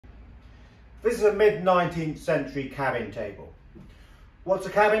This is a mid-19th century cabin table. What's a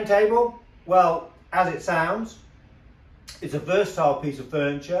cabin table? Well, as it sounds, it's a versatile piece of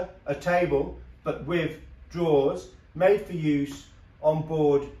furniture, a table, but with drawers, made for use on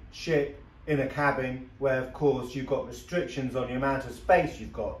board ship in a cabin where, of course, you've got restrictions on the amount of space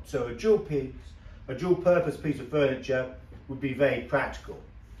you've got. So a dual purpose piece of furniture would be very practical.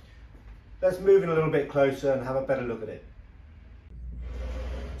 Let's move in a little bit closer and have a better look at it.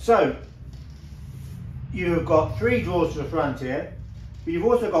 So, you've got 3 drawers to the front here, but you've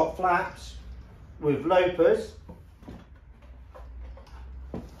also got flaps with loopers,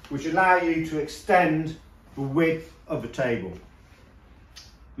 which allow you to extend the width of the table.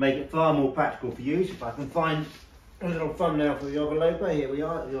 Make it far more practical for use. If I can find a little thumbnail for the other loper, here we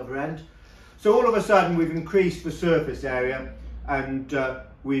are at the other end. So all of a sudden we've increased the surface area and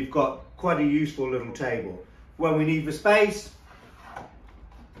we've got quite a useful little table. When we need the space,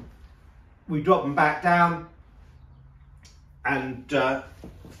 we drop them back down and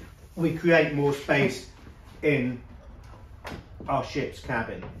we create more space in our ship's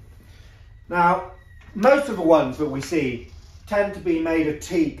cabin. Now, most of the ones that we see tend to be made of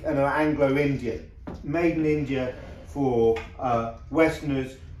teak and are Anglo-Indian, made in India for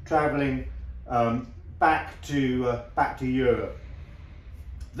Westerners travelling back to Europe.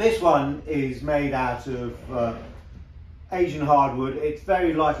 This one is made out of Asian hardwood. It's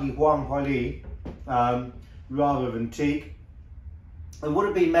very likely Huang Huili rather than teak, and would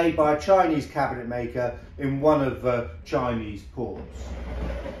have been made by a Chinese cabinet maker in one of the Chinese ports.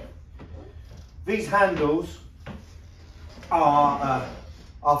 These handles are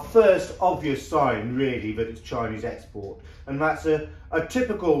our first obvious sign, really, that it's Chinese export, and that's a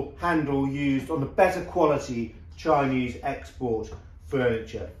typical handle used on the better quality Chinese export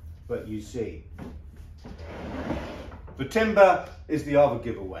furniture that you see. The timber is the other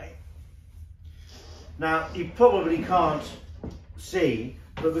giveaway. Now, you probably can't see,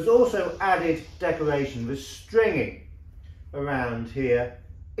 but there's also added decoration. There's stringing around here,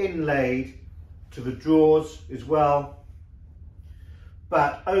 inlaid to the drawers as well.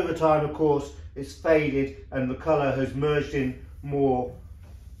 But over time, of course, it's faded and the colour has merged in more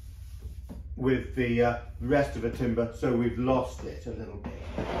with the rest of the timber, so we've lost it a little bit.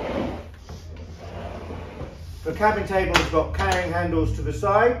 The cabin table has got carrying handles to the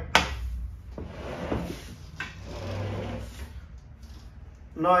side.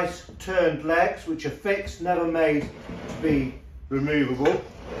 Nice turned legs, which are fixed, never made to be removable.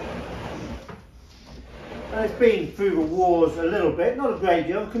 And it's been through the wars a little bit, not a great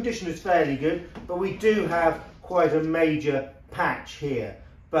deal, the condition is fairly good, but we do have quite a major patch here.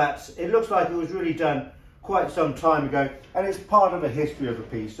 But it looks like it was really done quite some time ago, and it's part of the history of the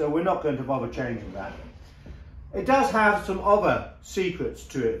piece, so we're not going to bother changing that. It does have some other secrets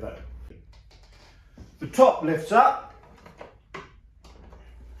to it though. The top lifts up.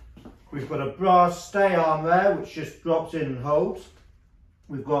 We've got a brass stay arm there, which just drops in and holds.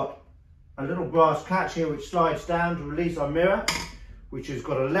 We've got a little brass catch here which slides down to release our mirror, which has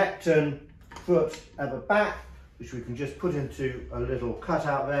got a lectern foot at the back, which we can just put into a little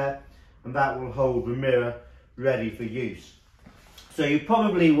cutout there, and that will hold the mirror ready for use. So you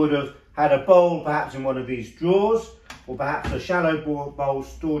probably would have had a bowl perhaps in one of these drawers, or perhaps a shallow bowl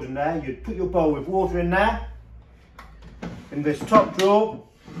stored in there. You'd put your bowl with water in there. In this top drawer,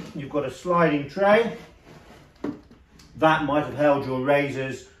 you've got a sliding tray. That might have held your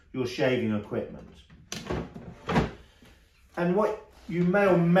razors, your shaving equipment. And what you may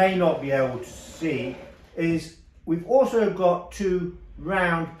or may not be able to see is we've also got 2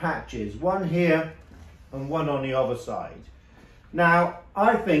 round patches, one here and one on the other side. Now,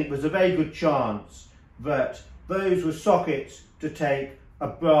 I think there's a very good chance that those were sockets to take a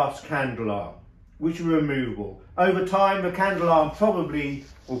brass candle arm, which are removable. Over time, the candle arm probably,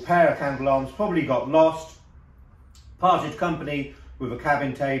 or pair of candle arms, probably got lost, parted company with a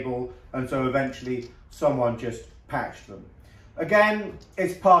cabin table, and so eventually someone just patched them. Again,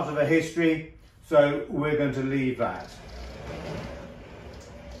 it's part of a history, so we're going to leave that.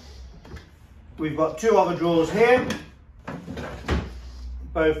 We've got 2 other drawers here,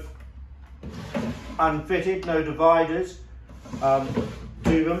 both unfitted, no dividers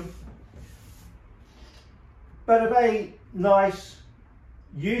to them, but a very nice,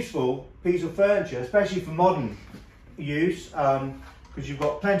 useful piece of furniture, especially for modern use, because you've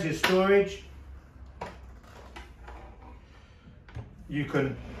got plenty of storage. You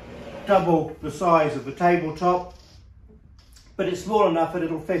can double the size of the tabletop, but it's small enough that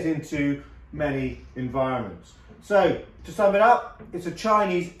it'll fit into many environments. So, to sum it up, it's a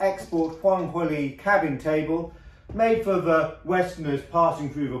Chinese export Huang Huili cabin table, made for the Westerners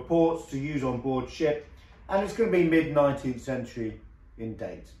passing through the ports to use on board ship, and it's going to be mid-19th century in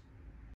date.